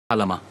看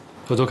了吗？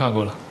我都看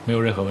过了，没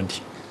有任何问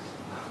题。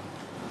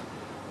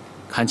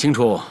看清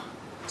楚，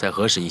再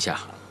核实一下。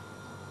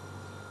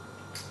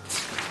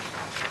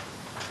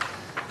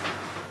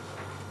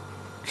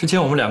之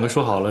前我们2个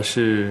说好了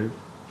是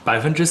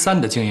3%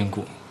的经营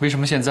股，为什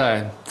么现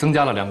在增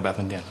加了2个百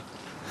分点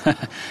呢？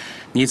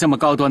你这么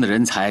高端的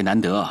人才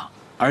难得，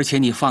而且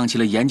你放弃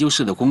了研究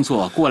室的工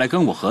作过来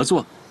跟我合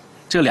作，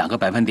这2个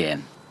百分点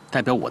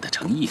代表我的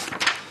诚意。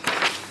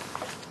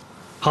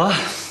好啊，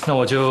那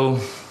我就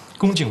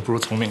恭敬不如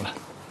从命了。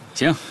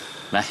行，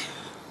来，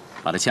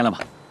把它签了吧。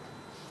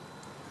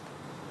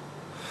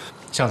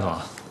向总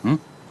啊，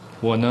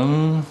我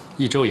能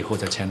1周以后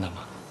再签的吗？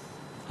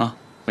啊？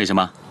为什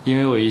么？因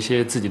为我有一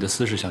些自己的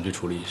私事想去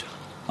处理一下。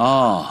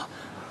哦，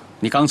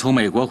你刚从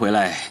美国回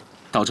来，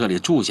到这里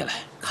住下来，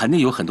肯定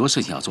有很多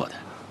事情要做的。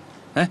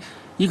哎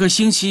，1个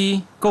星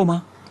期够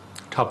吗？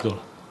差不多了。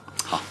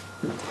好，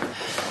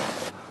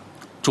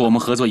祝我们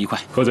合作愉快。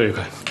合作愉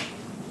快。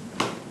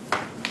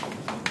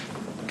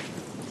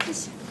谢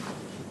谢。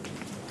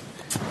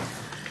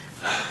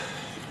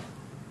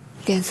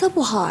脸色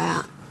不好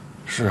呀？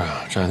是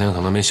啊，这2天可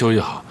能没休息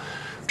好，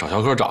找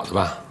小可找的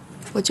吧。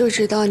我就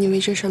知道你为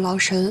这事劳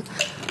神，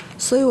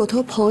所以我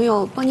托朋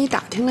友帮你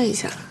打听了一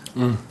下。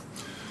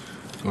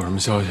有什么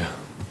消息？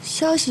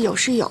消息有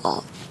是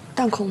有，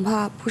但恐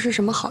怕不是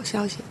什么好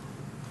消息。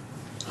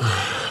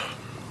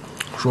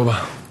说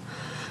吧。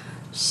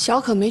小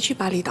可没去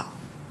巴厘岛。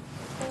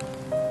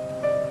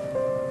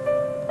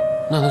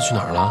那他去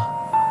哪儿了？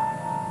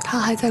他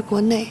还在国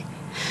内，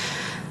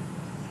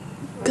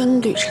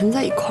跟吕晨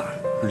在一块儿。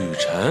吕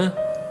晨？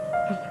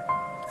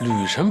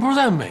吕晨不是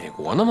在美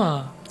国呢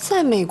吗？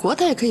在美国，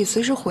他也可以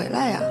随时回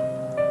来呀。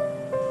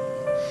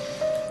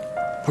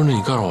不是，那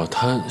你告诉我，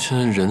他现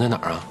在人在哪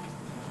儿啊？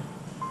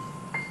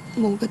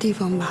某个地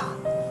方吧。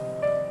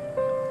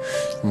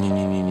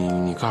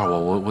你告诉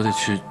我，我得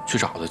去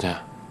找他去。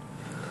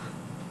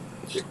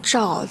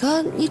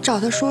你找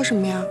他说什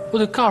么呀？我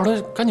得告诉他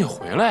赶紧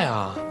回来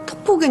呀。他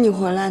不跟你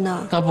回来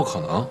呢。那不可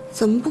能。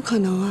怎么不可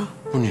能啊？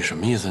不是你什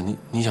么意思？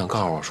你想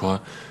告诉我说，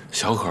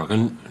小可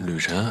跟吕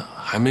晨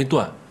还没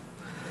断？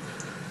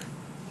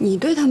你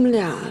对他们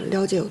俩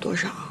了解有多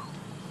少？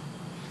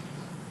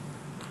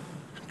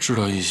知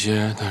道一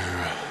些，但是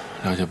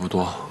了解不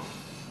多。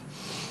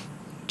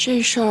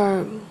这事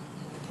儿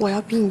我要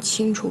比你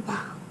清楚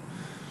吧？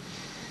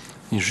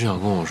你是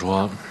想跟我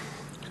说，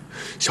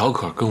小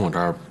可跟我这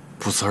儿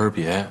不辞而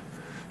别，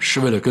是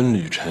为了跟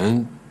吕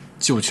晨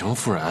旧情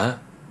复燃？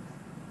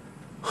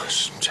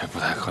这不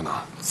太可能。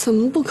怎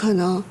么不可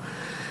能？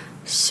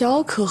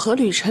小可和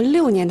吕晨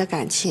6年的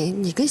感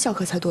情，你跟小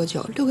可才多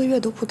久？6个月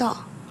都不到。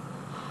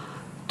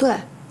对，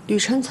吕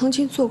晨曾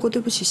经做过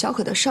对不起小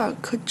可的事儿，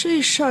可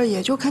这事儿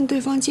也就看对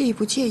方介意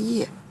不介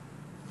意。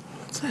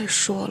再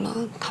说了，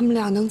他们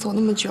俩能走那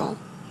么久，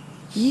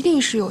一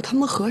定是有他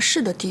们合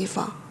适的地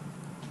方。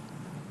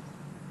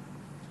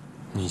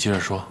你接着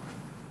说。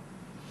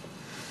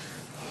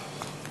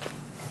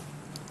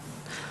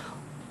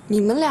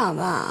你们俩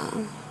吧，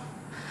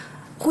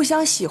互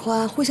相喜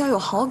欢，互相有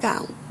好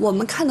感，我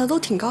们看的都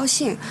挺高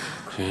兴。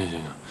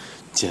行，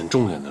捡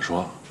重点的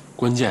说，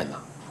关键的。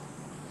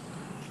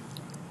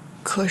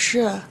可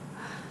是，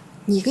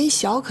你跟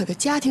小可的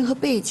家庭和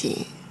背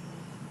景，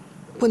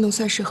不能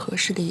算是合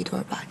适的一对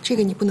吧？这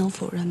个你不能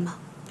否认吧？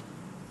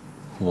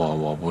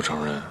我不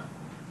承认。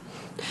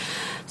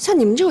像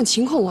你们这种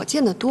情况，我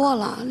见得多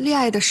了。恋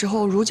爱的时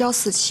候如胶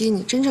似漆，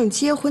你真正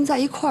结婚在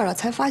一块儿了，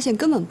才发现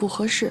根本不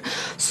合适。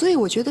所以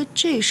我觉得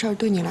这事儿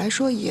对你来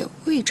说也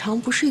未尝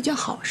不是一件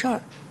好事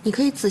儿。你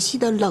可以仔细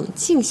的冷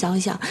静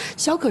想想，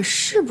小可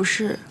是不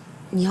是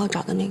你要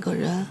找的那个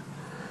人？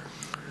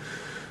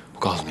我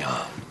告诉你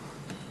啊，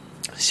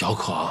小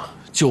可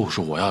就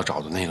是我要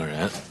找的那个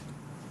人。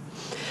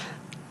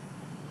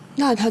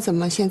那他怎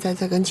么现在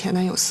在跟前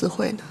男友私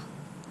会呢？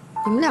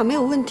你们俩没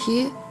有问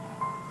题，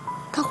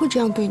他会这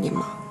样对你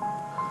吗？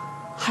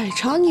海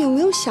潮，你有没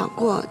有想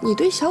过，你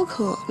对小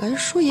可来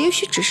说也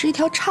许只是一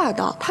条岔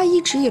道，他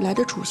一直以来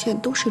的主线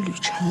都是吕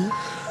晨。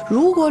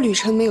如果吕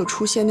晨没有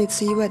出现那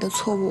次意外的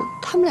错误，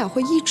他们俩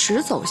会一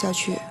直走下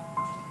去。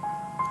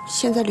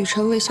现在吕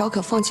晨为小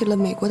可放弃了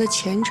美国的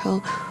前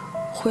程，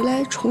回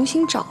来重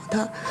新找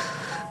他，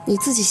你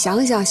自己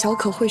想想，小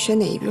可会选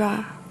哪一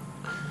边？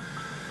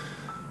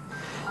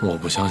我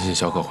不相信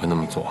小可会那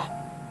么做。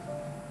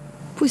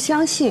不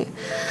相信，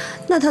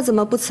那他怎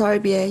么不辞而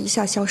别，一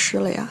下消失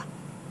了呀？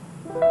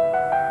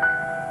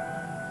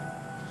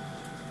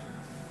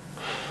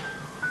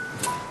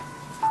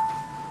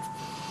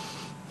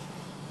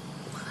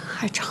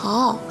海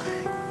潮，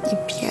你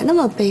别那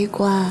么悲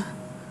观，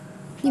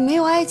你没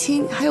有爱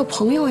情，还有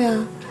朋友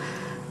呀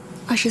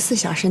，24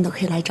小时你都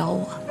可以来找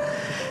我。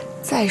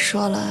再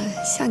说了，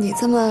像你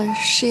这么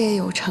事业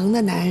有成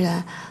的男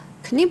人，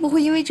肯定不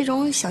会因为这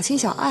种小情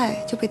小爱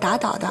就被打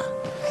倒的。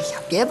哎呀，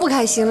别不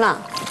开心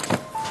了，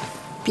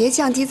别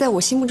降低在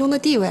我心目中的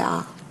地位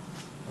啊。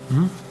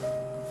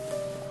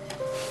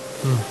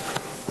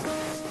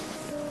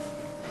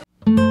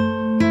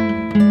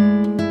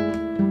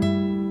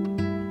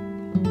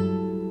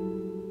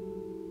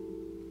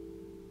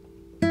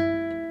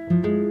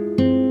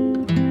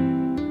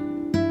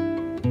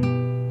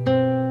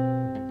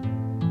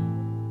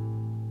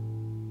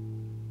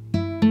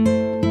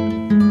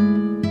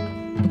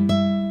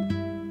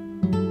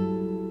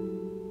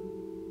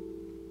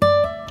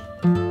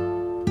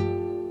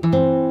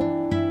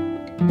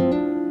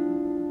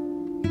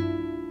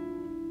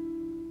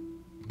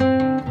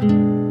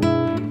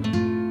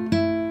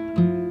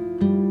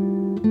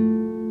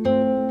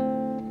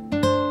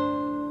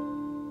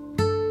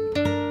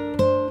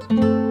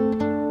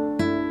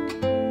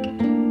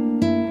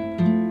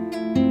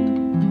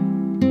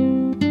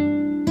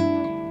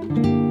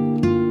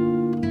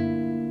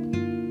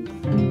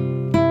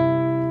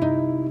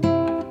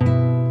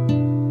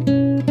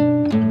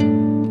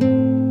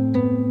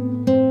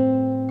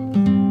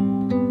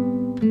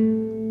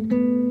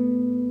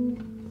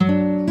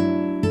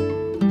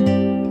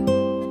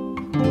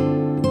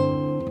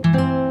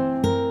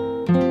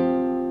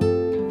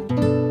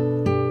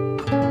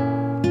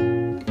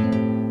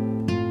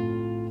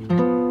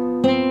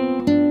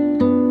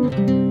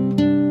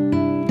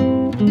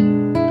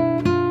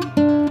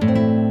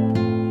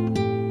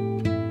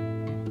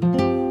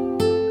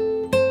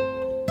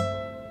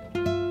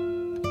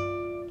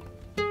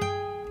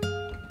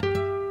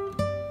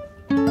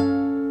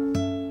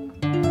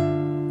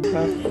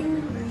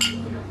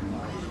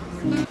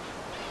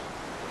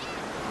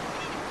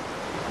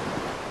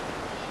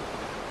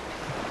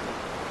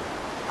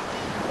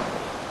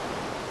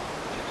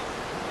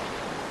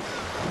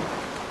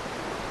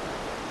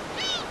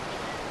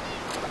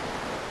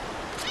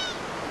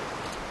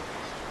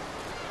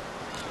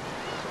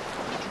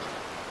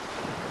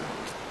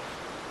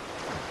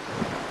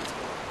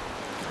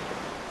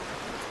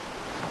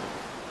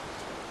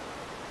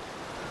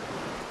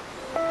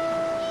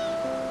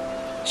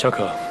小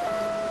可，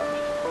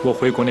我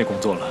回国内工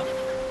作了，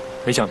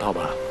没想到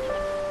吧？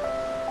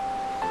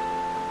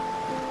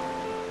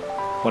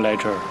我来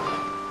这儿，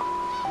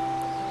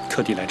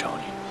特地来找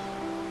你。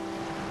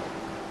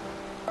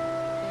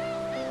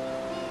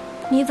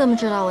你怎么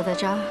知道我在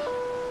这儿？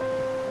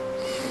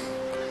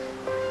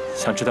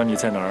想知道你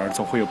在哪儿，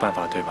总会有办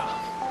法，对吧？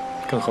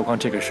更何况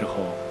这个时候，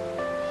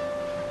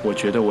我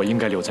觉得我应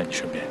该留在你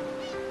身边。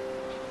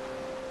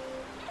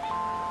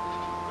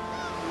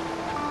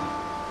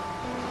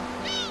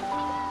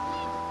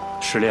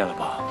失恋了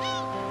吧？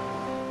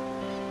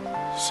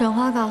沈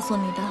花告诉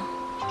你的。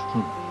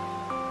嗯，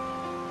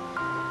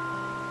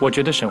我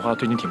觉得沈花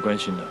对你挺关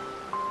心的。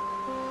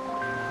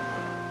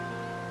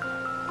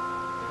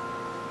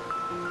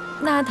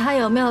那他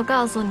有没有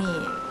告诉你，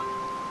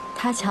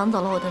他抢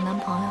走了我的男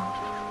朋友？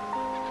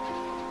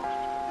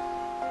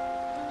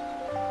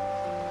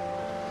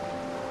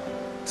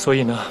所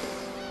以呢？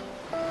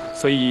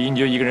所以你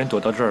就一个人躲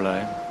到这儿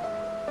来，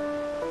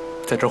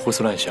在这儿胡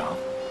思乱想。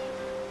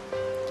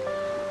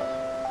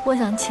我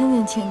想清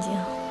静清静。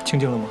清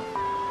静了吗？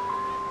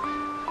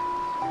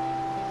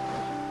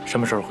什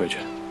么时候回去？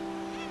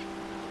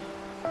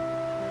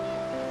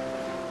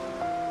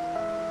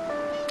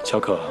小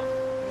可，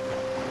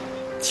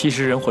其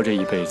实人活这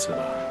一辈子吧，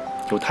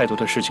有太多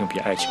的事情比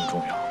爱情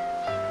重要，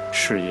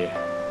事业、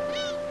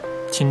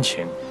亲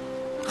情，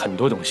很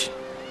多东西。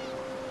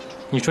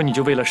你说你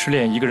就为了失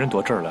恋一个人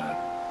躲这儿来，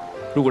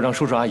如果让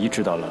叔叔阿姨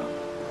知道了，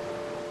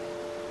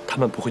他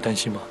们不会担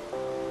心吗？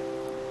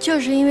就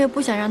是因为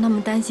不想让他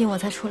们担心，我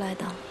才出来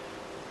的。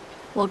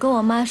我跟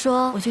我妈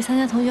说，我去参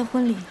加同学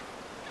婚礼。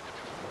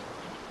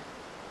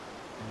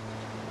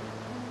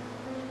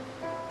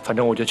反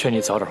正我就劝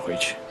你早点回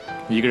去，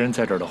你一个人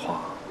在这儿的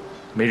话，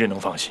没人能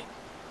放心。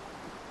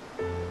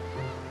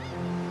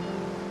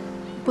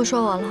不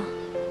说我了，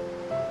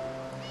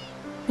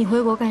你回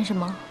国干什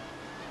么？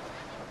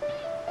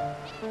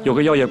有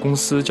个药业公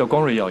司叫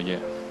光瑞药业，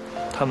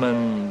他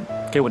们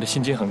给我的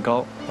薪金很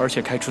高，而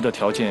且开出的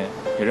条件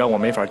也让我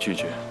没法拒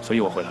绝，所以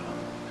我回来了。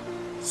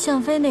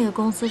向飞那个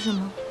公司是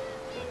吗？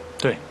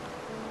对，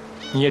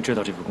你也知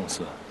道这个公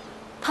司。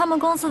他们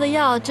公司的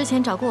药之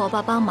前找过我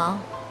爸帮忙，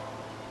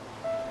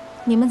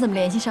你们怎么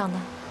联系上的？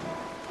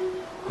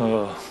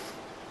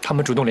他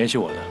们主动联系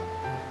我的。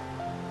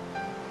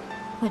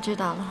我知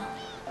道了。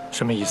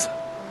什么意思？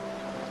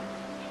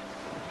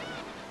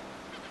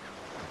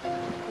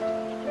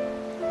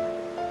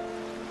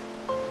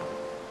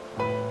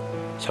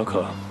小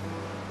可，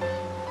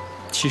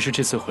其实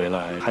这次回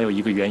来还有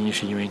一个原因，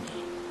是因为你。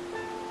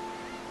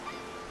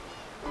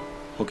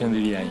我跟莉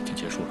莉安已经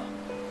结束了，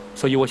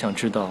所以我想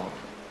知道，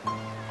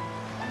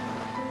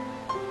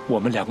我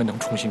们两个能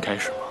重新开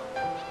始吗？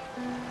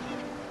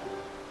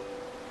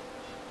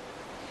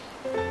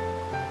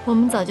我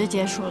们早就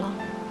结束了。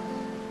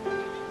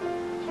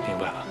明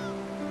白了。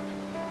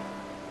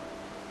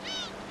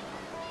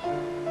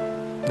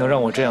能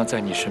让我这样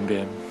在你身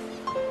边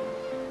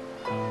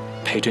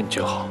陪着你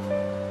就好。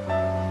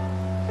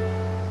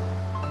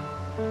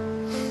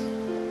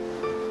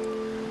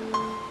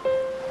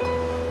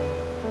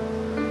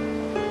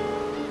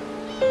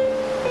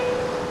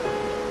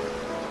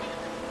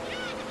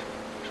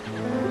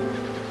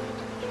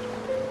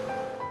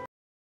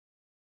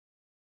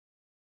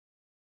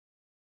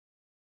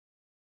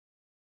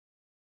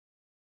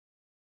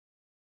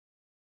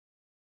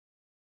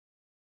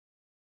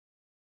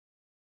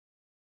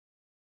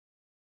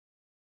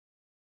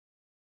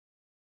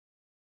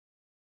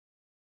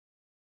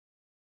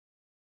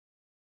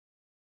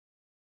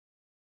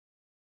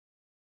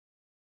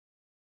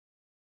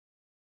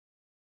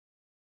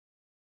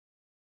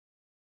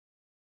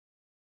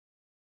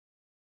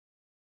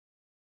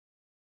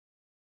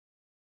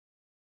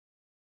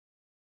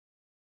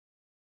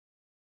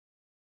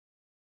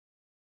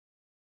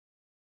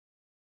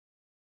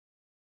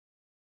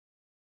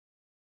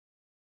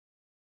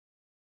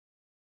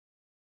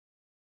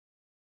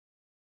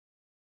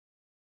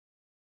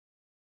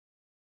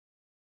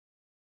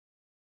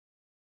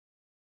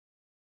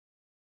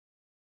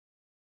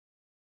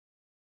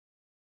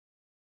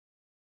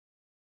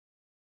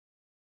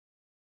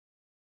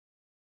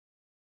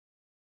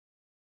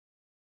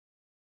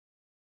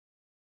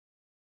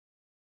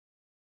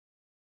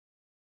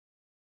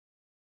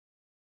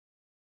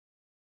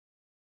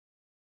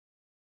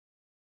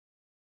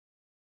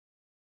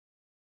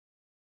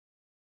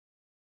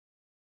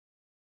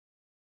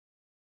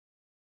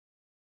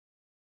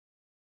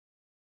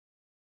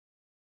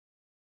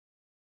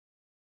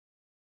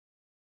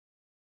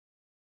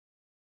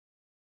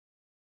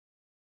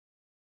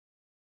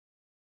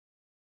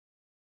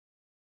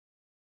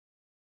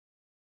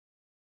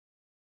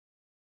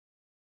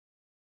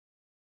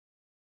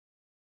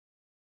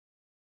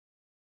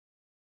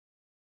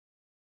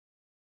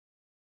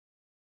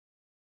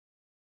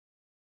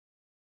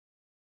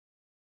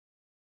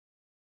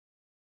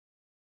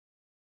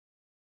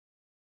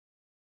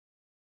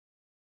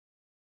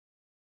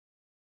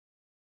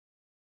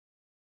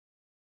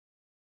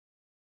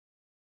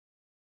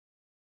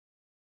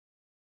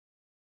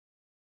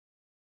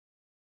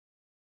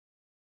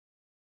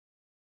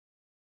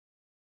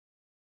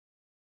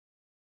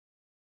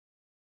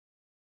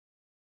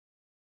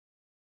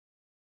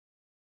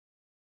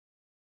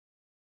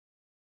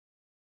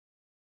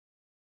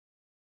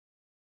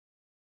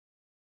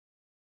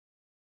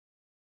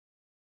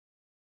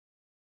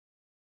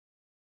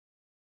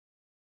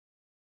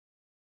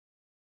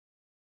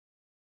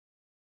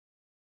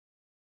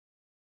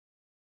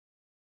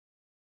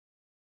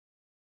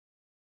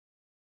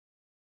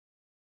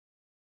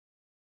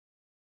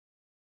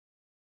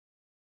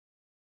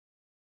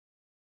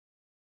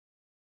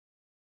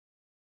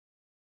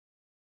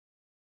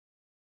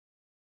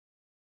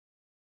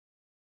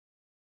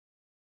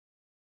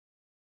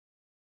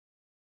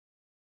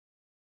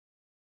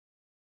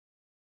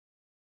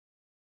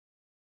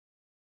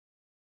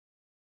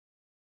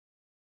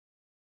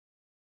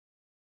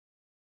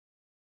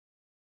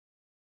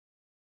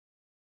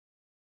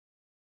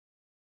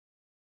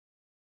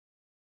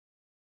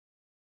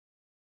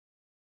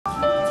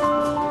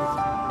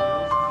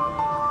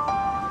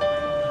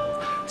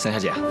沈小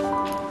姐。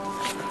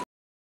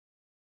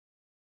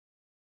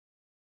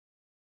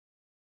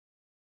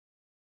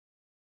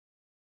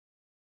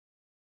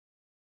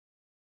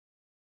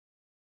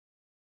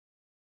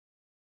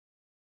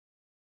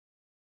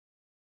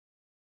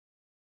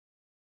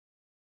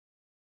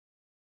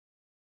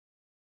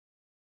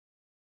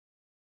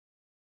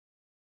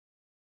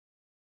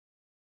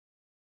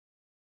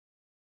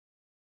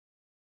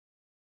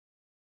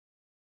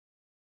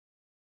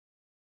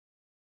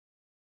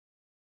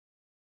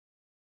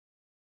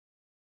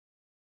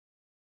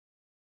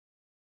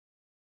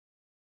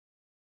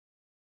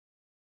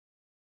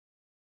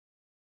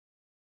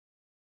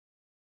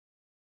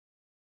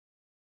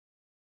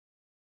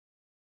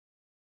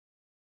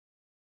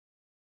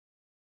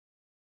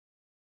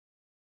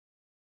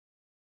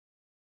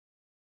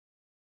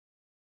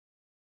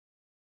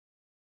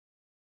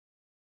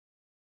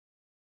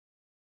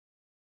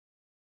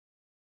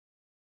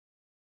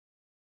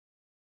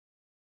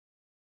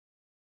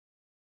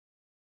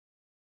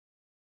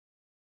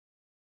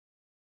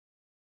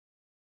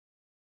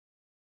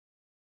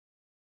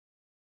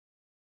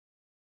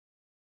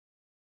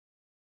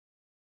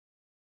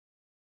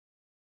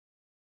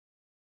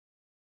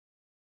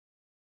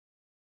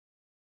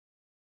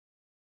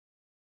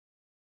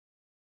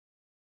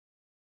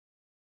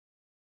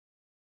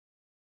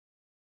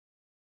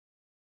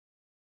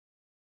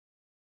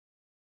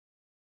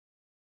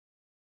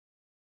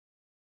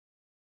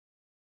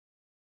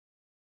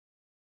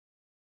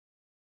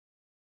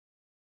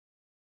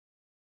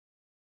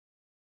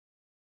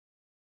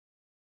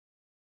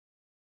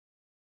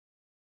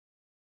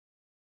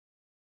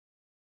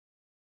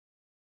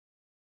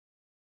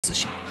自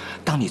信。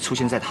当你出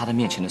现在他的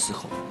面前的时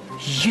候，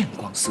艳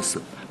光四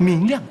射，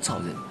明亮照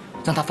人，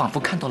让他仿佛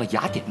看到了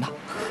雅典娜。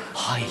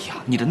哎呀，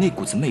你的那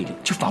股子魅力，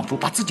就仿佛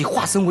把自己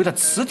化身为了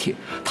磁铁，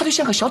他就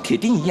像个小铁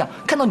钉一样，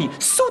看到你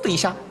嗖的一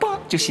下，嘣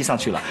就吸上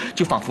去了，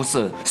就仿佛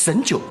是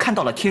神九看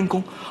到了天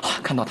宫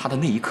啊！看到他的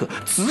那一刻，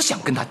只想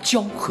跟他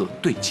交合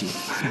对接。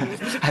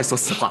哎，说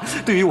实话，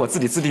对于我自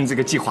己制定这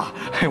个计划，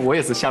我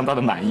也是相当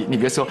的满意。你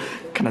别说，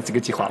看到这个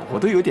计划，我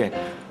都有点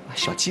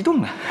小激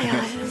动了。哎呀，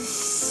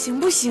行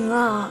不行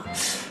啊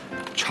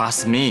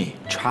 ？Trust me,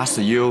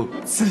 trust you，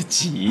 自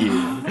己。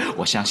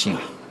我相信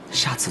啊，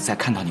下次再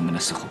看到你们的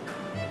时候，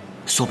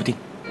说不定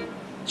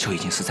就已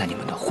经是在你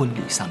们的婚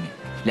礼上面，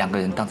两个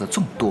人当着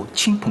众多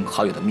亲朋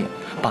好友的面，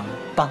梆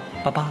梆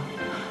梆梆，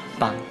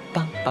梆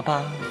梆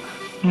梆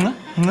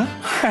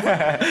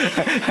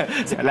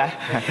梆，来，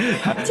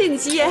敬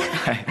姐。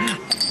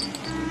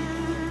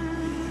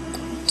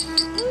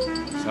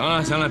行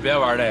了行了，别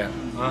玩这个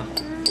啊！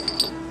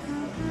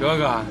哥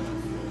哥，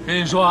跟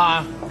你说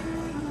啊，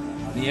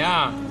你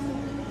呀，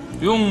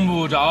用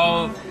不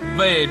着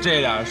为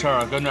这点事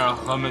儿跟那儿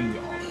喝闷酒。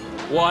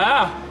我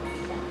呀，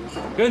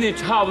跟你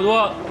差不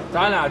多，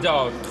咱俩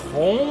叫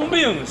同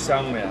病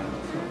相怜。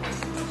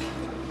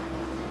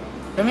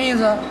什么意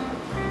思？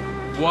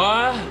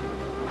我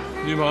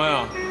女朋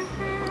友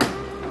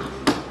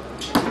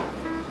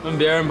跟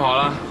别人跑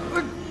了。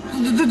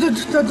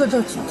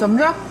这怎么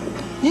着？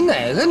你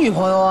哪个女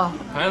朋友啊？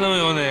还能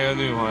有哪个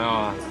女朋友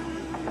啊？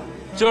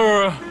就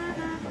是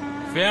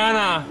菲安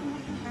娜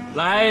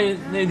来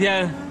那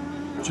天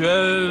绝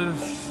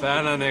菲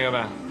安娜那个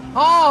呗。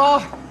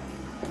哦，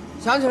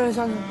想起来了，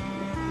想起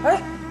来了。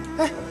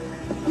哎，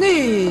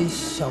那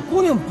小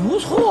姑娘不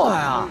错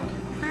呀，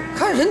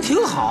看人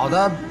挺好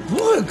的，不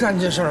会干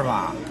这事儿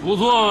吧？不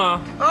错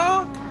吗？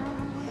啊，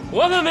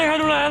我怎么没看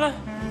出来呢？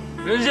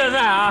人现在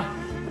啊，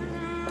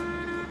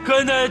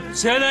跟她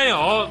前男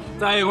友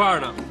在一块儿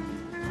呢，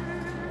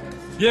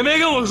也没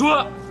跟我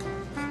说，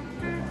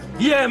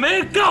也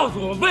没告诉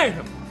我为什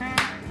么。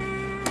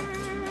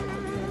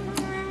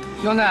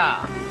兄弟，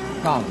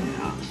告诉你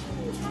啊，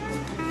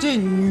这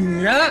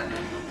女人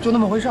就那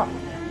么回事儿。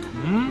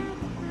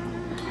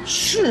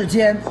世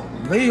间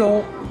唯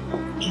有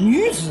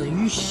女子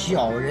与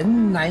小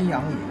人难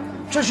养也，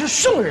这是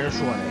圣人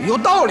说的，有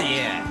道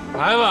理。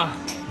来吧，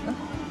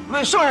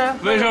问圣人，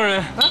魏圣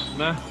人，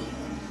来。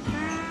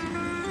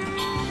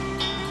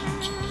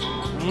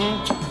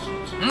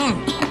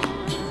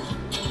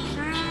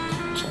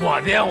我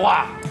电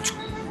话。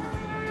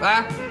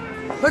来，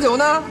喝酒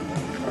呢？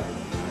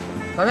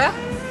找谁？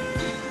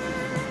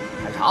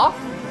海潮？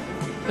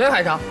谁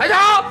海潮？海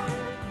潮！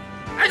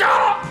海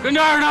潮！跟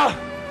这儿呢。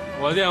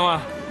我电话。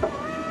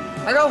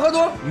海潮喝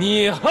多了，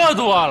你喝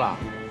多了。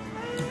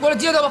过来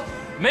接他吧。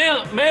没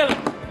了。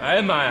哎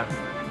呀妈呀！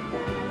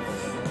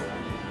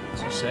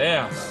这谁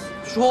呀？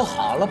说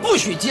好了不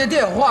许接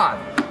电话的，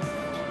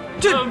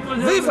这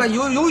违反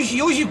游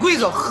戏规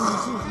则。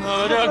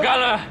我这干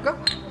了。干。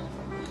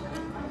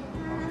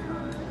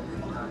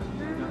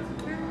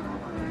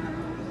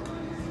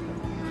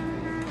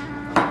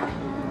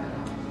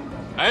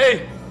哎，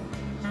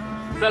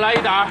再来一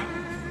打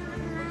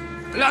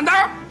2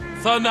打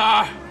，3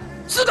打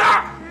，4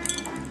打，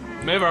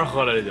没法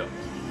喝了，这就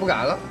不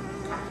敢了。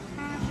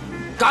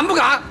敢不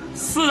敢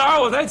？4打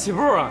我才起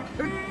步啊！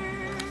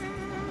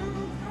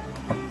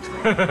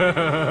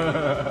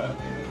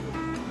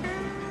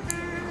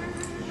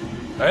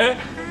哎，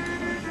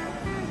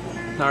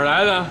哪儿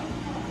来的？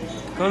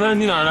刚才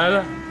你哪儿来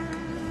的？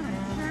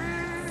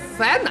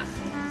烦呢。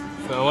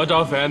我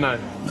找烦呢。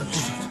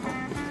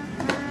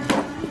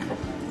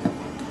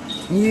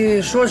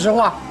你说实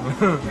话，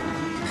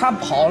他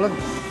跑了，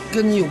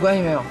跟你有关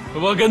系没有？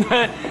我跟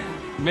他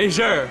没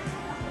事儿，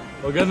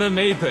我跟他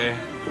没腿。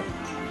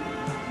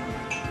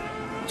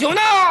就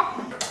那。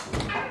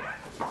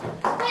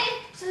哎，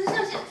小心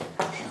小心！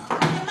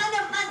慢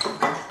点慢点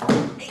慢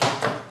点！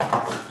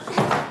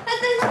哎，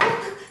等一下，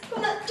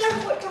等等，这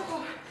会儿这会儿。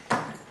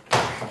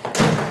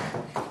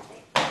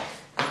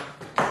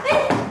哎，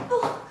哦，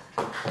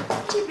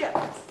这边。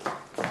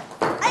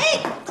哎，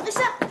等一下，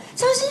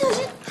小心小心！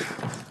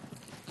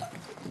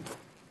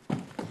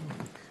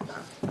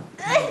哎。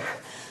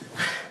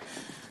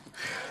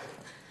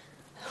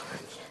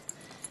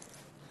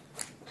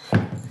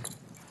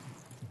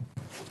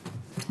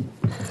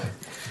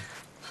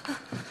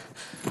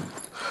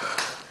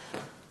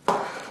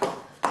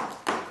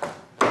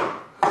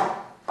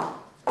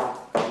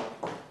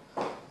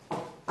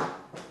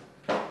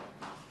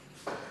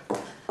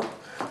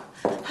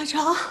海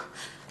潮，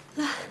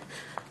来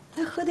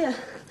喝点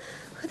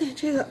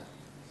这个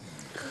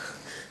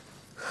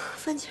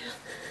番茄，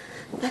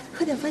来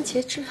喝点番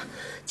茄汁，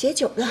解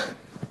酒的。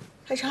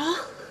海潮，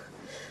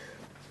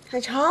海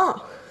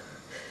潮，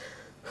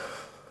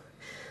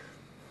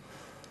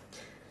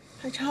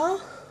海潮。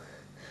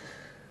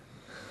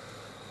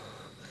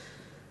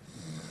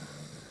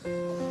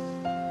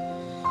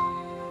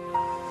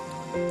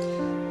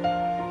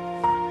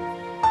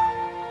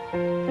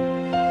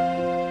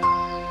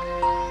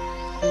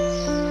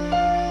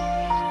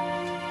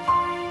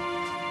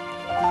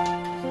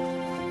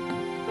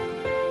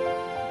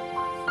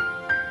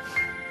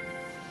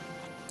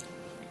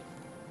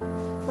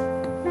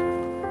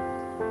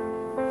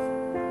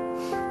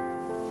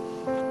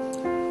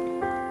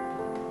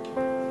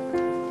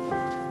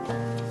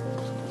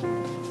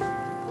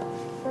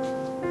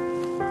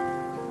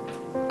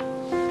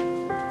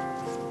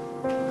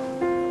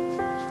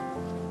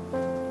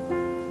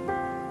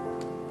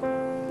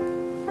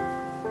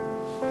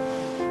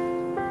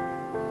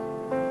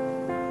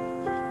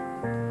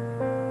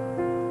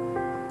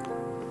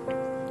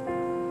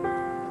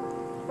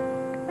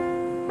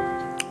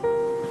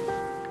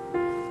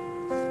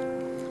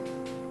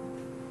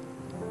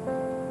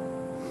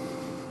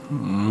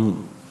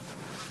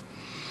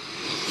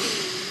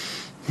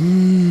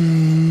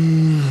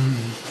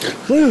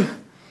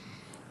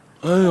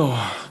哎呦！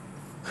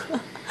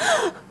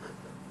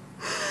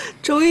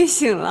终于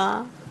醒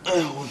了。哎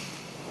呦，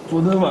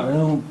我昨天晚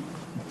上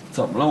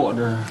怎么了？我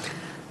这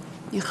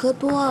你喝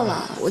多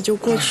了，我就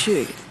过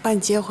去把你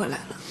接回来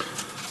了。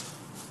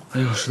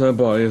哎呦，实在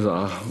不好意思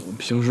啊，我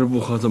平时不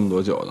喝这么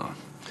多酒的。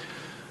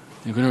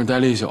你跟这儿待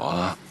了一宿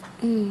啊？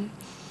嗯，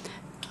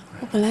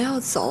我本来要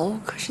走，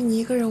可是你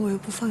一个人我又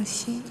不放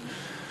心。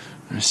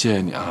谢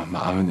谢你啊，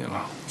麻烦你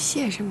了。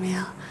谢什么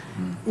呀？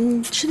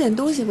你吃点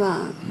东西吧。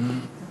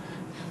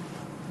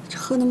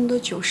喝那么多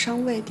酒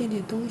伤胃，垫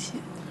点东西。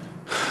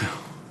哎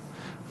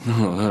呦，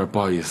弄得我有点不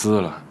好意思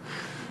了，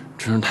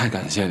真是太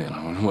感谢你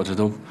了，我这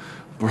都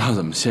不知道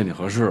怎么谢你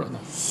合适了都。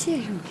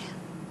谢什么呀？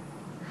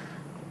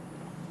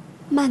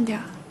慢点。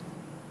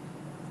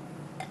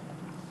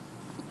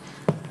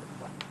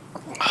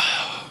哎呀，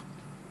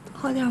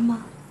好点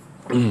吗？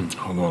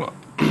好多了。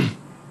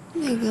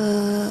那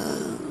个，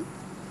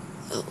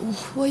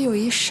我有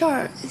一事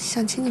儿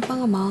想请你帮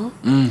个忙。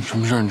什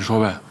么事儿？你说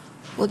呗。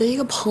我的一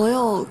个朋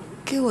友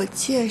给我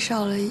介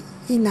绍了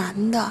一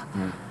男的。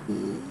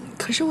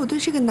可是我对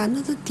这个男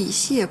的底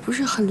细也不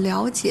是很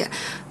了解，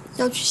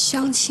要去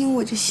相亲，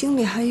我这心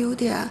里还有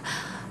点，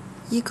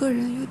一个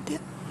人有点。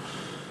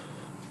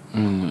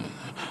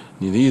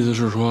你的意思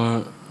是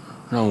说，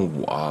让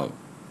我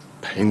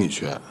陪你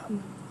去？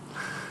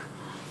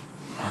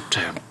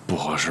这不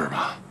合适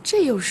吧？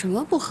这有什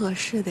么不合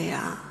适的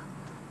呀？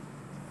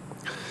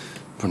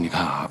不是，你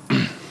看啊，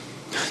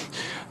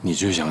你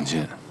去相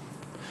亲，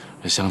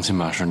这相亲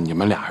吧是你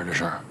们俩人的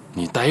事儿，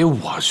你带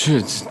我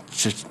去，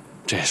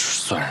这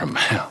算什么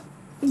呀？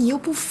你又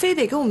不非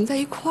得跟我们在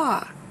一块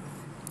儿，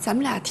咱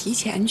们俩提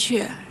前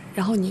去，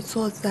然后你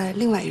坐在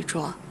另外一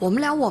桌，我们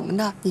俩我们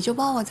的，你就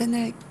帮我在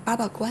那把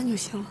关就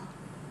行了。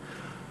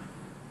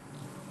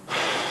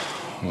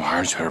我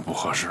还是觉得不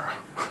合适。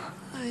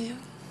哎呀，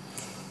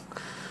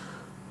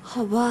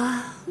好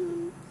吧，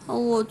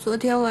我昨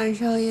天晚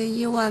上也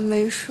一晚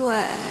没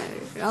睡，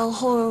然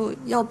后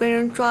要被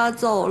人抓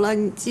走了，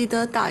你记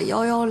得打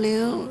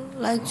110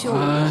来救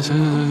我。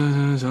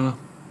行了，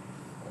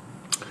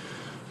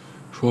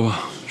说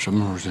吧，什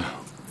么时候去？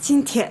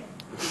今天。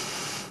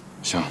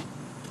行，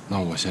那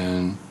我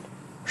先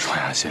刷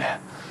牙洗脸。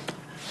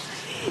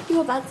一会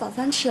儿把早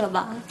餐吃了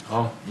吧。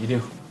好，一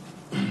定。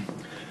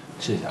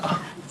谢谢啊。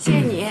谢谢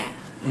你。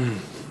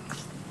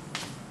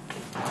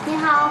你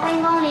好，欢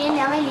迎光临，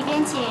两位里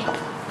边请。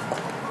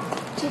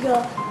这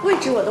个位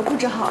置我都布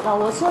置好了，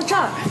我坐这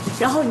儿，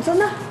然后你坐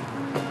那儿。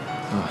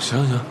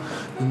行，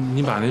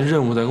你把那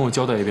任务再跟我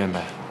交代一遍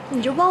呗。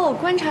你就帮我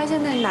观察一下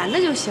那男的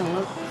就行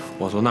了。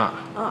我坐那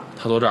儿，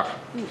他坐这儿。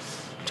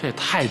这也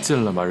太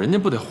近了吧，人家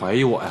不得怀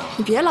疑我呀？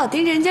你别老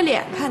盯着人家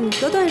脸看，你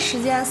隔段时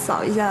间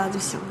扫一下就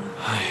行了。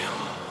哎呦，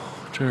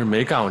真是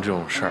没干过这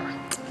种事儿，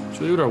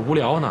觉得有点无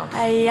聊呢。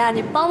哎呀，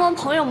你帮帮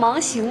朋友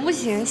忙行不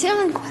行？行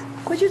了，你快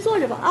回去坐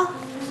着吧啊！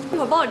一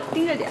会儿帮我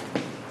盯着点。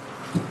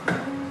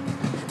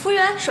服务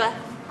员，水。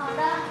好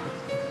的。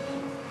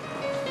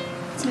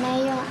请慢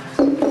用。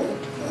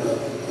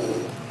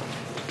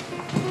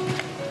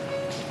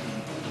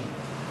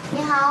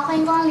你好，欢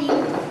迎光临。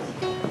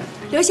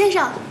刘先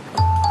生。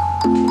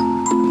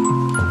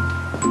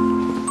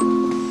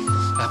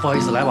哎，不好意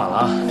思，来晚了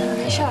啊。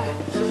没事儿。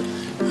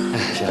哎，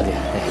沈小姐，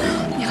哎。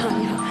你好，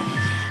你好。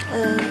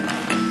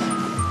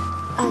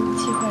按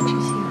计划执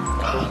行。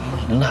啊，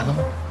人来了吗？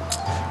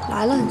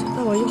来了，就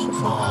在我一会儿。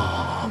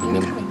哦，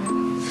明白。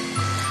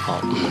好。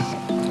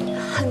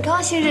很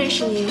高兴认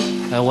识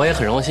您。哎，我也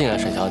很荣幸啊，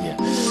沈小姐。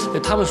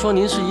他们说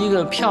您是一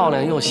个漂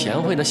亮又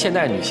贤惠的现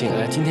代女性，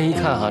哎，今天一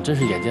看哈，真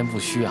是眼见不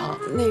虚哈。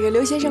那个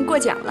刘先生过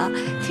奖了，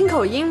听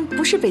口音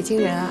不是北京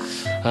人啊？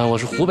我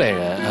是湖北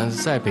人，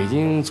在北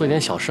京做点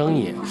小生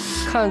意。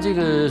看这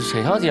个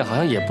沈小姐好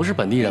像也不是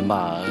本地人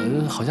吧？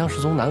好像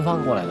是从南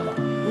方过来的吧？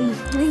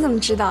你怎么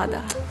知道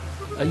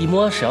的？一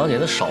摸沈小姐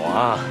的手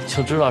啊，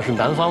就知道是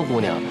南方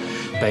姑娘。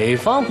北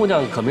方姑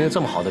娘可没有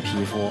这么好的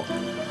皮肤。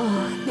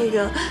那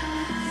个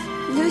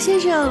刘先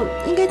生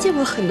应该见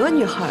过很多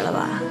女孩了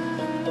吧？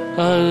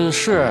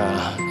是，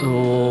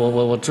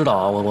我知道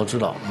啊，我知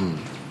道，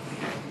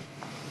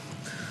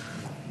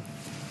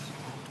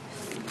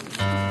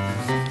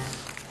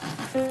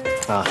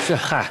是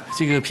嗨，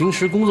这个平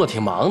时工作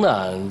挺忙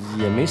的，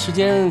也没时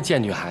间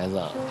见女孩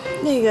子。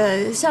那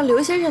个像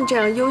刘先生这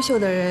样优秀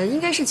的人，应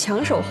该是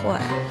抢手货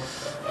呀。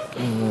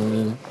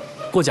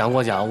过奖，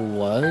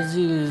我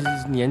这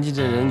个年纪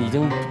这人已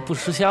经不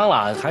吃香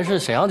了，还是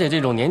沈小姐这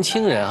种年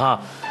轻人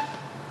哈，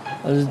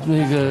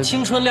那个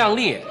青春靓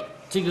丽。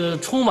这个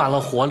充满了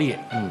活力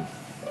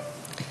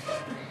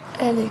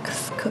Alex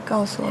可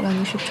告诉我了，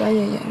你是专业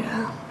演员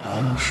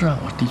啊？是啊，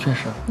我的确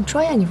是。你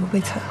专业你不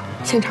背词，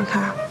现场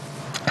看啊？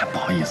哎，不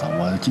好意思啊，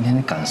我今天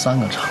得赶3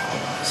个场，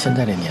现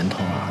在这年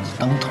头啊，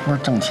当托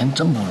挣钱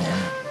真不容易。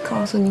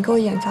告诉你，给我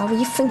演砸，我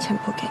1分钱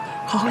不给你，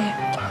好好演。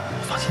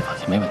放心，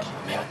没问题。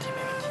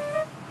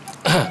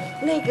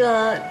那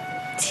个，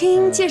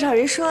听介绍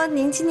人说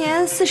您今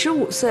年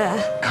45岁，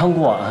刚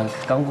过啊。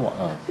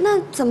那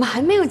怎么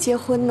还没有结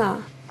婚呢？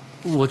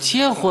我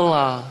结婚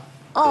了。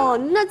哦，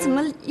那怎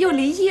么又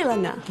离异了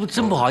呢？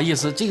真不好意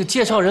思，这个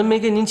介绍人没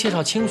给您介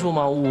绍清楚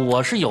吗？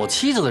我是有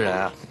妻子的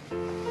人，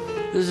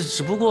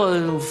只不过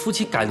夫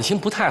妻感情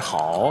不太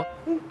好。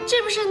你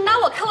这不是拿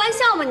我开玩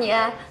笑吗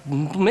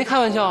你？没开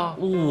玩笑啊，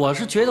我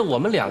是觉得我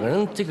们2个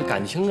人这个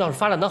感情要是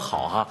发展得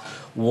好哈，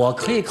我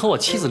可以和我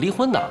妻子离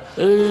婚的。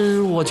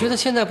我觉得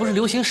现在不是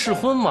流行试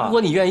婚吗？如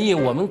果你愿意，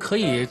我们可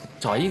以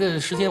找一个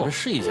时间我们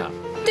试一下。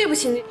对不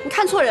起，你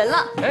看错人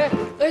了。哎，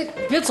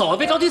别走啊，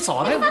别着急走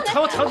啊，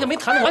条件没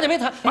谈，完全没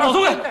谈。把我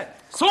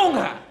松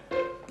开！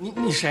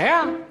你谁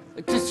啊？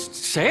这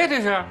谁呀？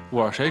这是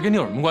我是谁，跟你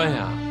有什么关系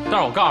啊？但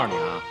是我告诉你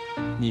啊，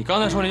你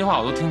刚才说那句话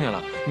我都听见了。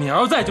你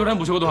要是再纠缠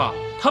不休的话，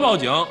他报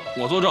警，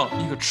我作证，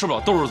你可吃不了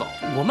兜着走。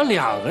我们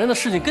2个人的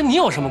事情跟你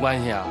有什么关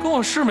系啊？跟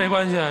我是没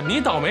关系，你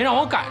倒霉让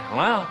我赶上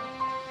了呀。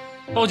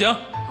报警！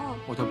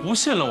我就不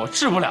信了，我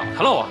治不了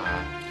他了，我还。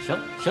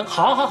行，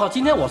好，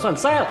今天我算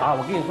栽了啊！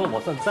我跟你说，我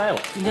算栽了，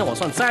今天我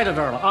算栽在这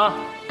儿了啊！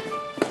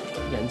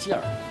眼镜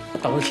儿，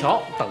等着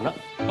瞧，等着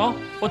啊！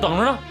我等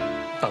着呢，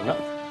等着。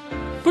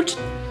不是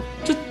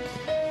这，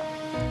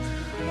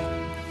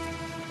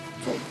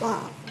走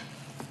吧。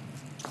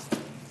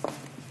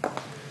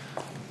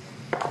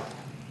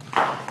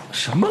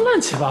什么乱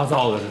七八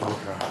糟的，这都是。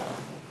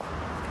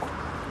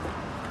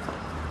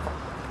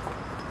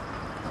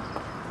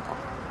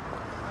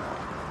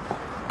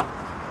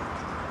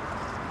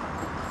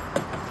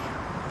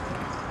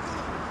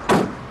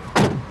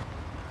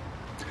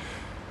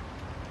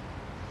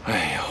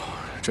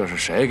这是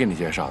谁给你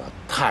介绍的？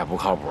太不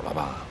靠谱了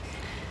吧！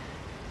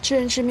知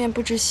人知面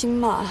不知心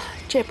嘛，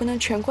这也不能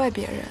全怪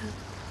别人。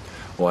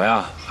我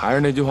呀，还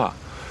是那句话，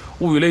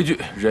物以类聚，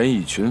人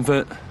以群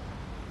分。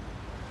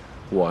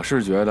我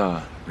是觉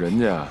得人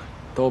家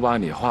都把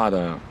你画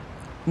的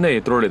那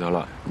堆里头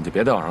了，你就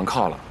别再往上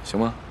靠了，行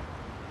吗？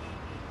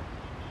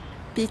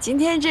比今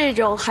天这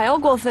种还要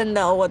过分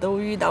的我都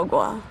遇到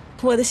过，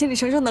我的心理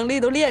承受能力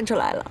都练出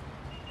来了。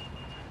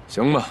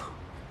行吧。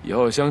以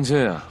后相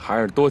亲啊，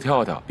还是多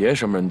挑挑，别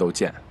什么人都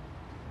见。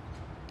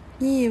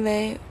你以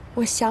为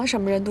我想什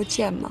么人都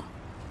见吗？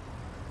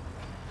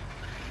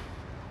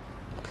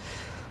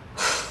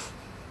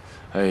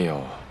哎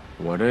呦，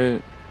我这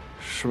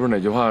是不是哪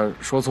句话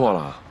说错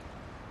了？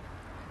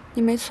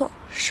你没错，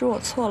是我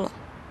错了。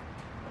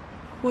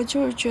我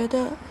就是觉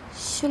得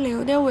心里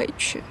有点委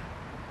屈。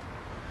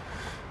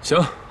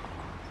行，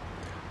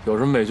有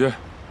什么委屈，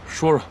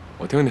说说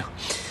我听听。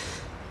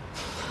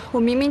我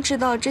明明知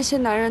道这些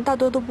男人大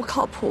多都不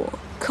靠谱，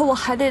可我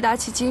还得打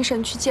起精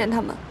神去见他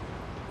们。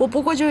我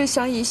不过就是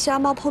想以瞎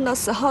猫碰到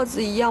死耗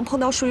子一样碰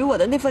到属于我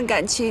的那份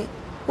感情。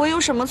我有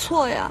什么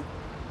错呀？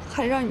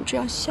还让你这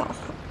样笑话。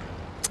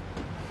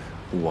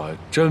我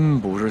真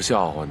不是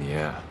笑话你。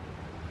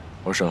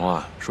我说沈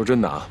华，说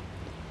真的啊，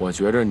我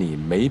觉着你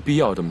没必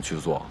要这么去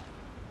做。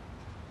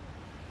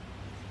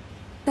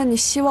那你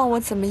希望我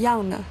怎么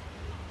样呢？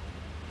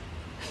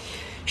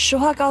实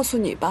话告诉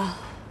你吧，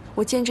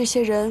我见这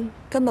些人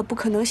根本不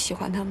可能喜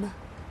欢他们，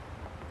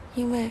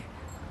因为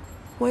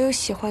我有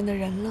喜欢的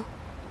人了。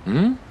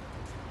嗯？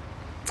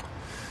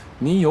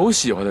你有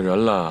喜欢的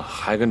人了，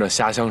还跟这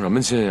瞎相什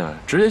么亲呀？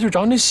直接去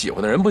找你喜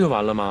欢的人不就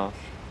完了吗？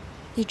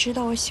你知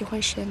道我喜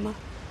欢谁吗？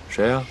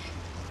谁呀？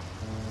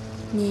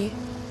你。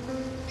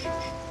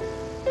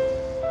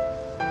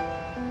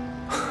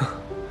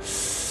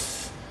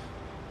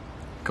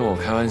跟我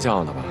开玩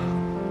笑呢吧？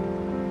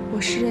我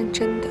是认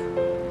真的，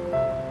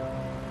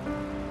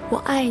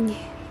我爱你。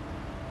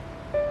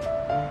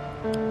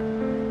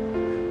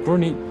不是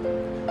你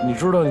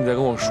知道你在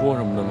跟我说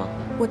什么的吗？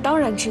我当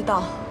然知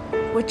道，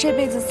我这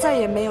辈子再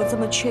也没有这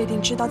么确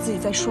定知道自己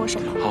在说什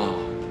么。啊，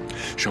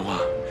沈华，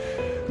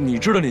你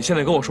知道你现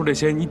在跟我说这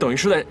些，你等于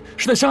是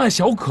在伤害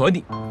小可，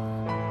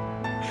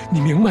你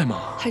明白吗？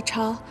海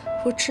潮，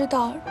我知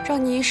道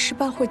让你一时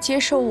半会接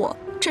受我，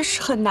这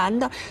是很难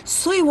的，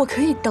所以我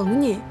可以等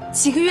你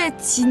几个月、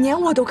几年，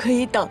我都可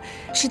以等，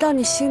直到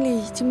你心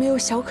里已经没有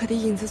小可的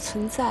影子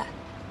存在。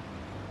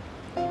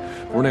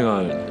不是那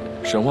个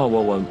沈华，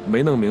我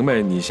没弄明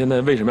白你现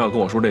在为什么要跟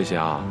我说这些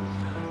啊？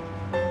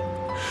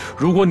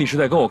如果你是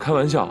在跟我开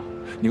玩笑，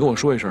你跟我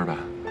说一声呗。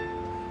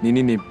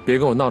你别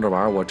跟我闹着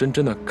玩，我真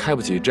的开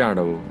不起这样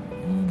的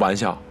玩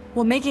笑。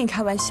我没跟你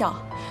开玩笑，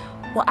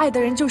我爱的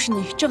人就是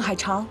你，郑海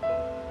潮。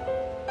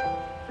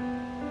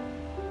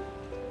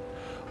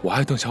我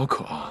爱邓小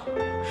可，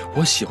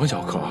我喜欢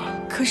小可。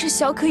可是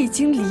小可已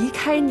经离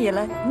开你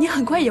了，你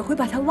很快也会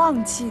把他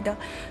忘记的。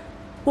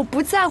我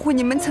不在乎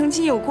你们曾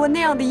经有过那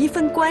样的一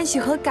份关系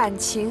和感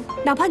情，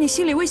哪怕你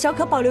心里为小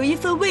可保留一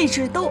份位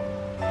置，都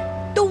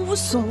无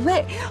所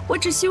谓。我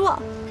只希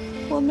望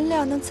我们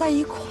俩能在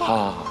一块儿。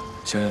好，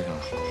行了，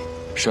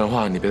沈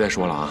华，你别再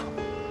说了啊！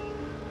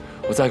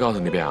我再告诉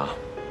你一遍啊，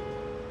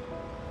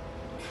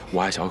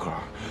我爱小可，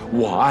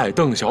我爱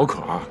邓小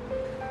可，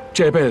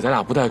这辈子咱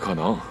俩不太可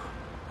能。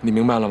你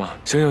明白了吗？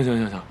行，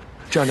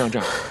这样，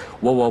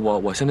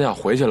我现在要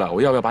回去了，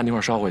我要不要把你一块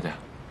捎回去？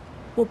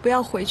我不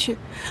要回去，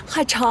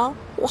海潮，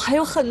我还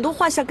有很多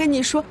话想跟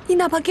你说，你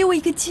哪怕给我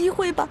一个机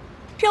会吧，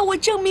让我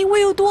证明我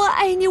有多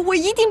爱你，我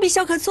一定比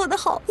小可做得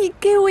好，你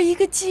给我一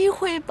个机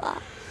会吧。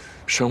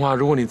沈华，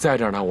如果你再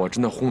这样的话，我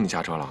真的轰你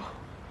下车了。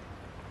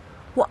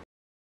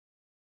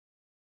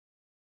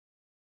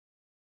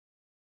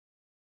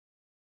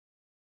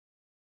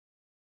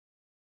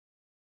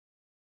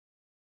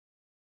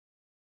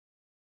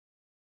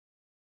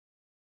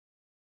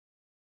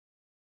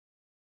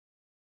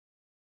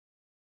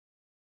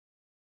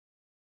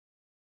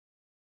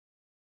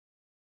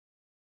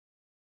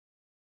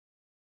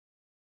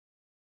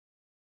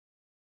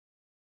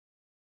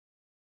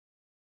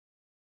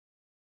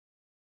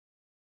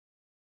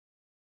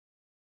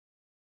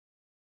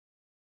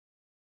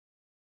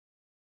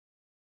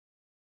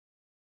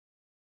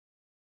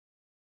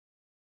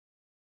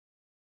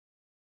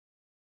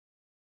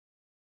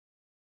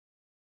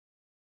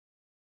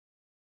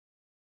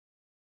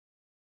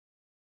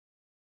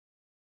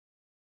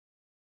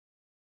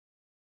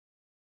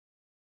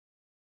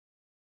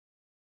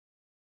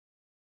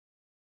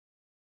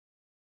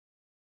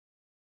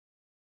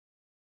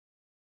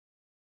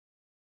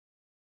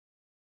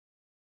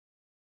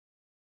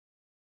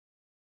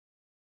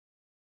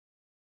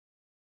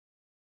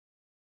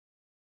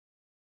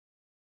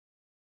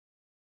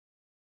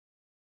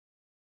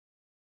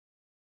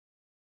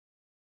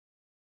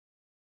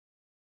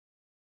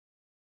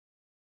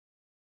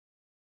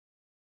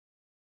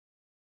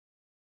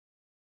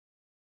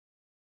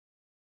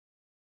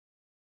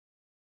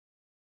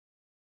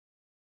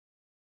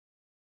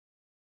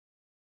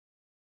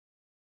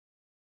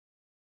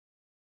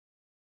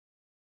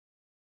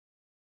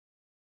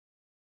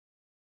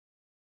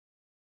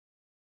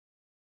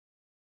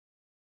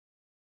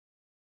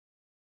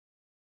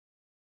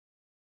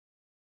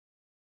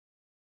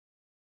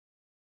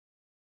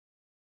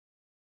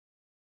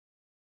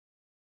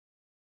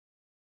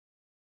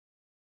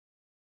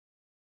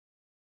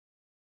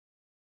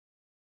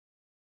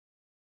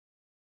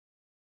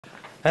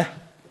哎，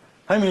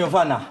还没有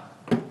饭呢，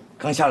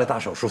刚下来大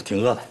手术，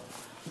挺饿的。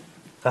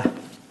来，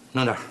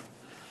弄点。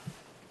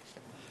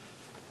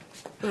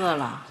饿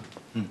了。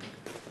嗯。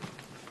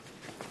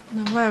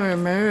那外边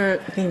没人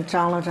给你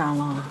张罗张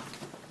罗，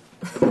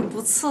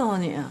不伺候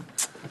你。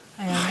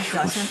哎呀，你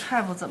表现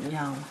太不怎么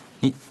样了。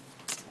你，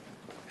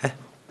哎，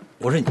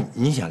我说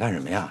你想干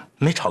什么呀？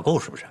没吵够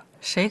是不是？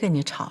谁跟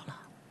你吵了？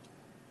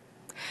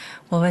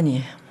我问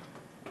你，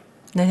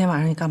那天晚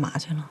上你干嘛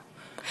去了？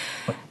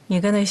你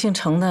跟那姓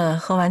程的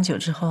喝完酒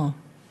之后，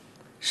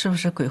是不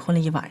是鬼混了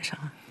一晚上？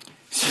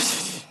你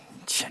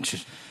简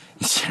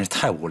直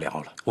太无聊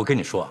了！我跟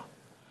你说，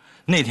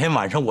那天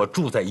晚上我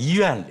住在医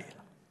院里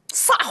了。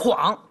撒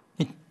谎！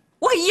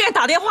我给医院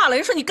打电话了，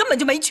人说你根本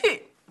就没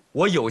去。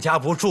我有家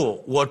不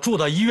住，我住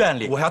到医院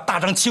里，我还要大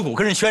张旗鼓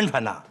跟人宣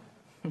传呢。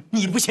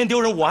你不嫌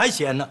丢人，我还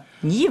嫌呢。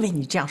你以为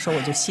你这样说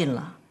我就信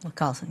了？我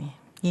告诉你，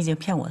你已经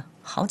骗我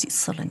好几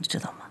次了，你知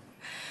道吗？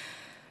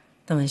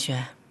邓文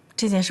轩，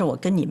这件事我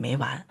跟你没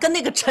完，跟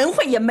那个陈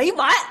慧也没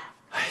完。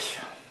哎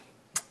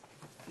呀，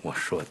我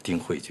说丁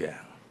慧娟，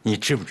你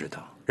知不知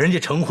道，人家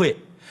陈慧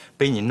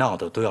被你闹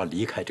得都要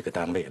离开这个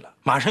单位了，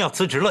马上要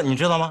辞职了，你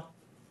知道吗？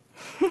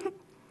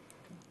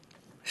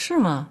是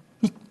吗？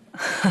你，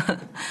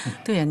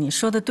对呀，你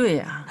说的对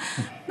呀，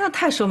那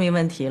太说明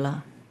问题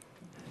了，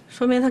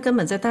说明他根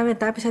本在单位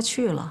待不下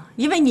去了，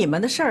因为你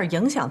们的事儿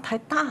影响太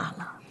大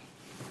了。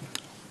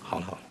好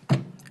了好了，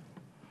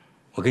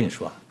我跟你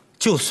说，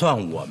就算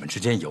我们之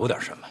间有点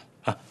什么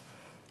啊，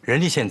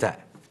人家现在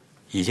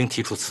已经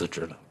提出辞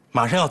职了，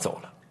马上要走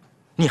了，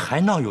你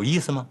还闹有意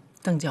思吗？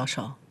邓教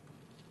授，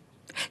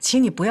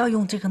请你不要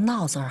用这个“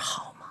闹”字儿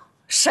好吗？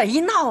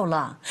谁闹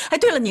了？哎，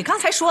对了，你刚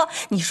才说，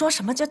你说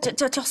什么叫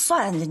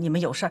算你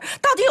们有事儿？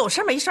到底有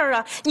事儿没事儿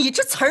啊？你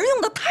这词儿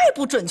用的太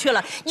不准确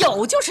了，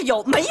有就是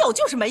有，没有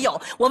就是没有。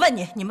我问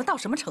你，你们到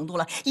什么程度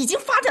了？已经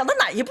发展到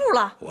哪一步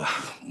了？我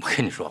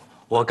跟你说，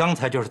我刚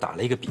才就是打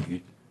了一个比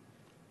喻。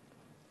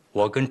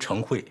我跟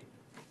程慧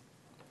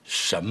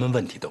什么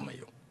问题都没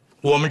有，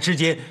我们之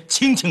间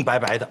清清白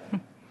白的。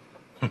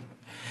哼，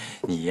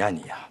你呀，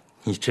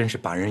你真是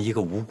把人一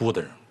个无辜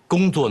的人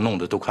工作弄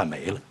得都快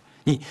没了。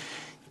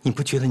你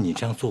不觉得你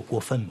这样做过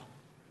分吗？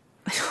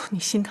哎呦，你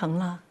心疼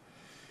了。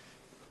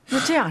那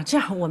这样，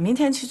我明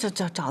天去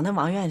找那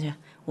王院去，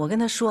我跟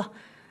他说，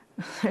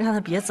让他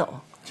别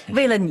走，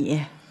为了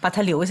你把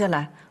他留下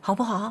来，好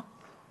不好？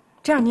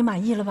这样你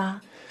满意了吧？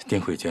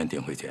丁慧娟，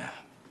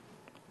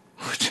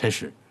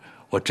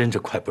我真是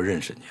快不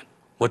认识你了。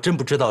我真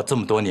不知道这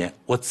么多年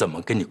我怎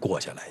么跟你过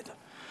下来的。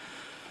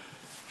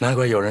难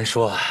怪有人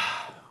说，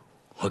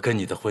我跟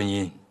你的婚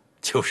姻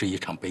就是一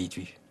场悲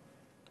剧。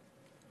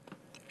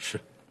是。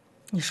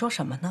你说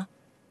什么呢？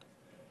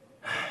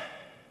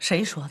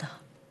谁说的？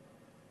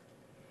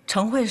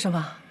程慧是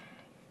吧？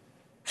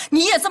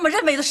你也这么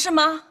认为的是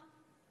吗？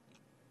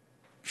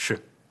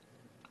是。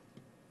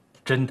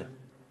真的，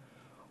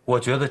我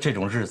觉得这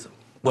种日子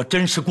我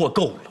真是过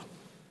够了。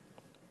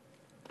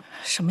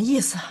什么意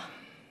思？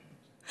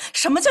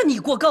什么叫你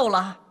过够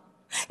了？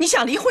你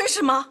想离婚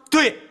是吗？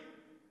对，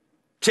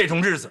这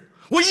种日子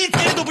我一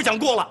天都不想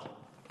过了。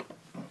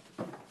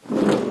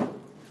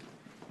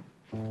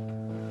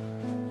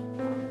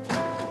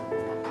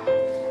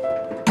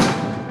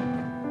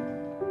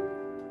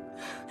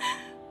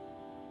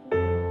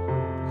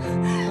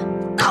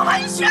邓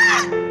文轩，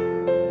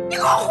你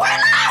给我回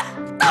来！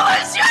邓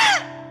文轩。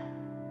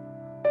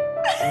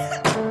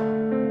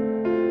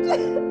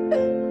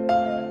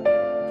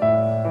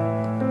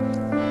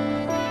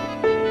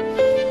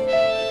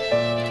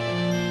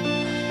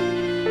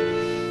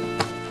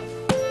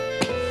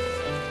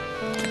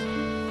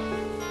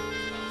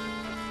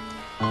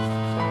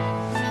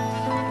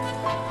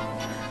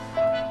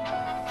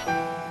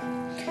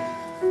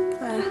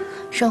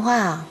顺花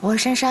啊，我是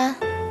珊珊。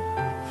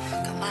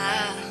干嘛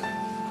呀？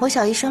我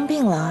小姨生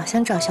病了，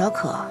想找小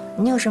可，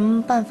你有什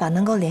么办法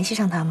能够联系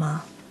上她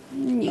吗？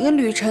你跟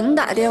吕晨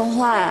打电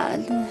话呀，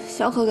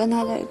小可跟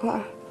他在一块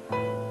儿。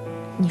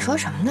你说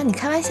什么呢？你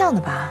开玩笑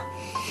呢吧？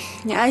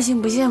你爱信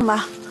不信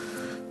吧。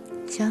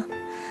行，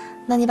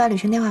那你把吕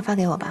晨电话发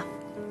给我吧。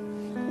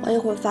我一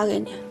会儿发给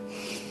你。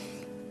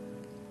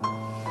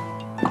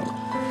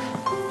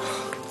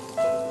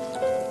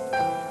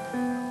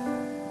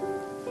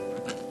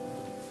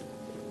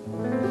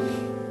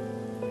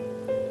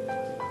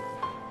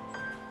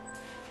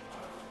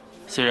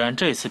虽然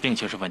这次病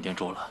情是稳定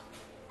住了，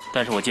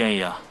但是我建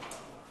议啊，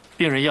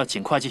病人要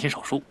尽快进行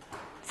手术，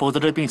否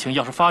则这病情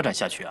要是发展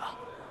下去啊，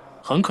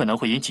很可能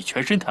会引起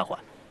全身瘫痪，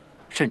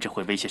甚至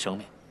会威胁生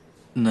命。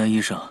那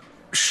医生，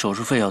手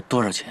术费要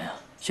多少钱啊？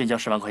先交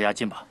10万块押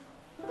金吧。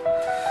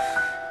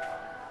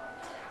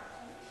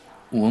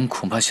我们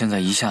恐怕现在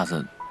一下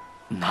子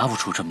拿不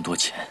出这么多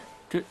钱。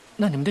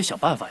那你们得想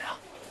办法呀。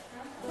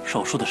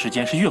手术的时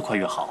间是越快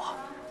越好啊。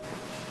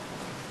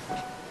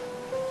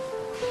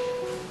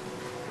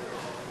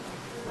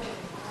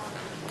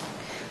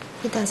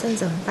你打算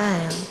怎么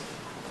办呀？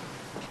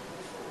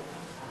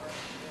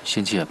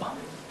先借吧。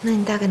那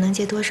你大概能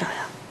借多少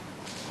呀？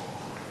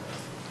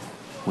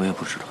我也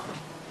不知道。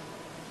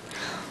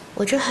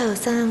我这还有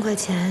3万块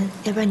钱，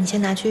要不然你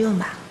先拿去用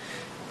吧。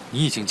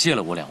你已经借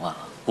了我2万了，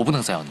我不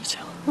能再要你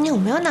钱了。你有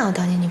没有拿我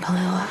当你女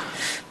朋友啊？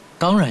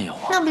当然有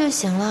啊。那不就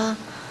行了？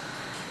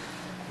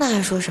那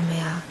还说什么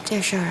呀？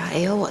这事儿啊，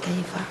也有我的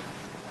一份。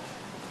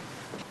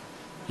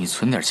你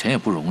存点钱也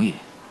不容易，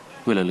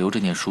为了留着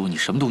念书，你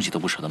什么东西都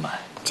不舍得买。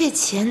这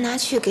钱拿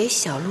去给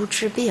小鹿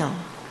治病，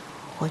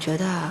我觉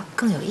得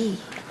更有意义。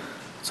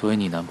作为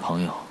你男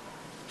朋友，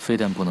非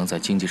但不能在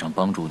经济上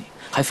帮助你，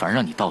还反而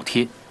让你倒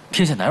贴，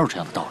天下哪有这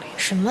样的道理？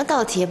什么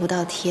倒贴不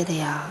倒贴的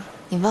呀？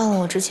你忘了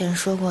我之前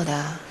说过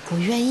的，我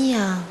愿意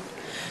啊。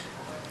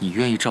你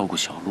愿意照顾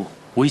小鹿，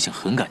我已经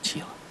很感激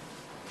了。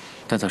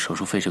但在手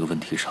术费这个问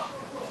题上，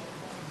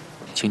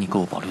请你给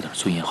我保留点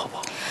尊严，好不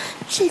好？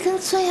这跟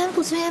尊严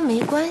不尊严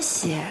没关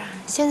系，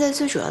现在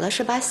最主要的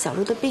是把小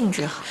鹿的病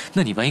治好。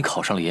那你万一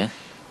考上了研，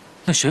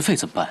那学费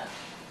怎么办？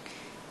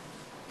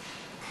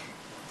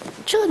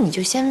这你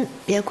就先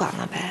别管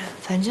了呗，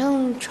反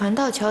正船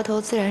到桥头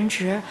自然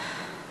直。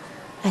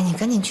哎，你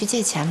赶紧去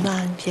借钱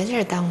吧，别在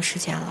这耽误时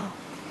间了。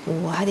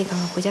我还得赶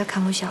快回家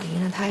看我小姨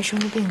呢，她还生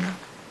着病呢。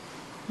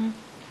嗯，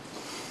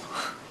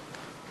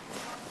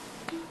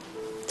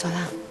走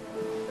了。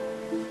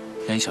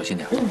那你小心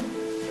点。嗯。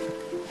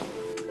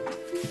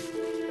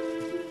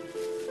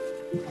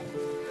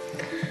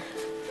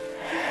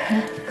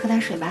来，喝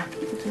点水吧。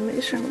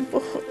没事，不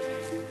喝。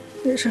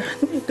没事，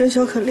你跟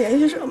小可联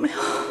系上没有？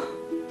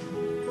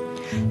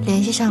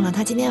联系上了，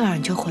他今天晚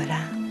上就回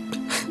来。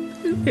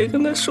别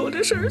跟他说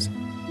这事儿，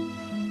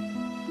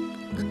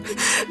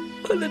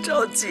怕他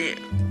着急。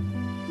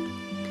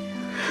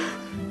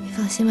你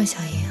放心吧，小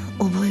姨，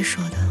我不会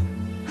说的。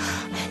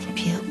哎，你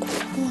别哭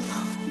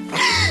了。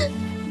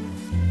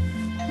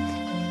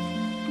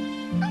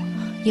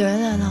有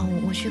人来了，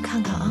我去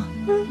看看啊。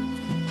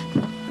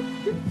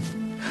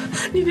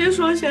你别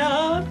说瞎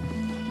啊。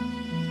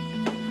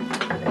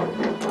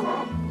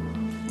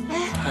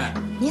哎，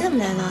你怎么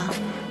来了？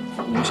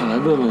我想来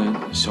问问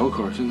小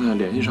可现在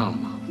联系上了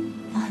吗？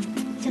啊，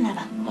进来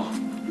吧。哦。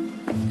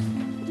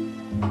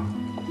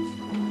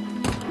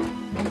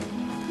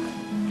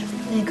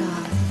那个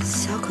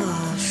小可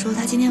说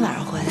她今天晚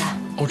上回来。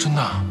哦，真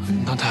的？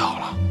那太好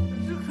了。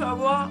是可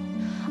不？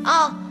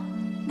哦，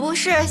不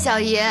是小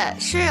姨，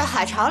是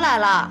海潮来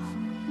了。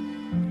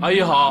阿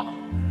姨好。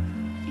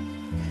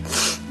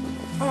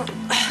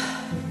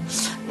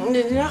你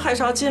让海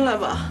潮进来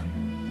吧。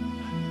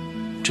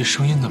这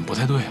声音怎么不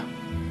太对啊？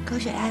高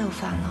血压又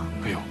犯了。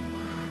哎呦，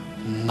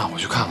那我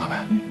去看看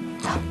呗。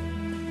走。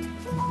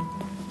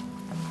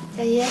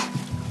小姨，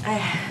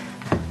哎，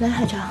来，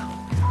海潮。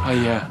阿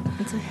姨，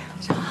你坐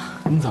下。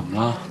你怎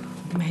么了？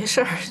没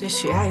事儿，这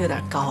血压有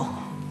点高。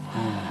哦。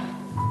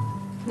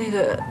那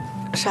个，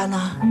珊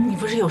娜，你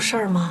不是有事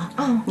儿吗？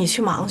嗯，你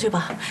去忙去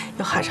吧，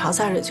有海潮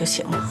在这就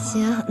行了。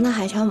行，那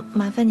海潮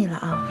麻烦你了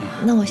啊。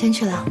那我先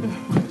去了。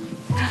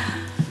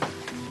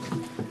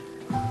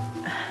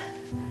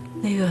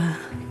那个，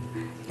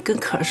你跟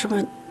可儿是不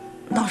是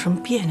闹什么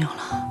别扭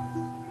了？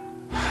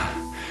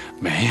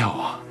没有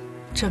啊。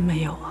真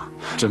没有啊？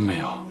真没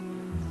有。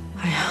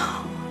哎呀，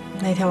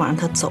那天晚上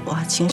他走啊，情绪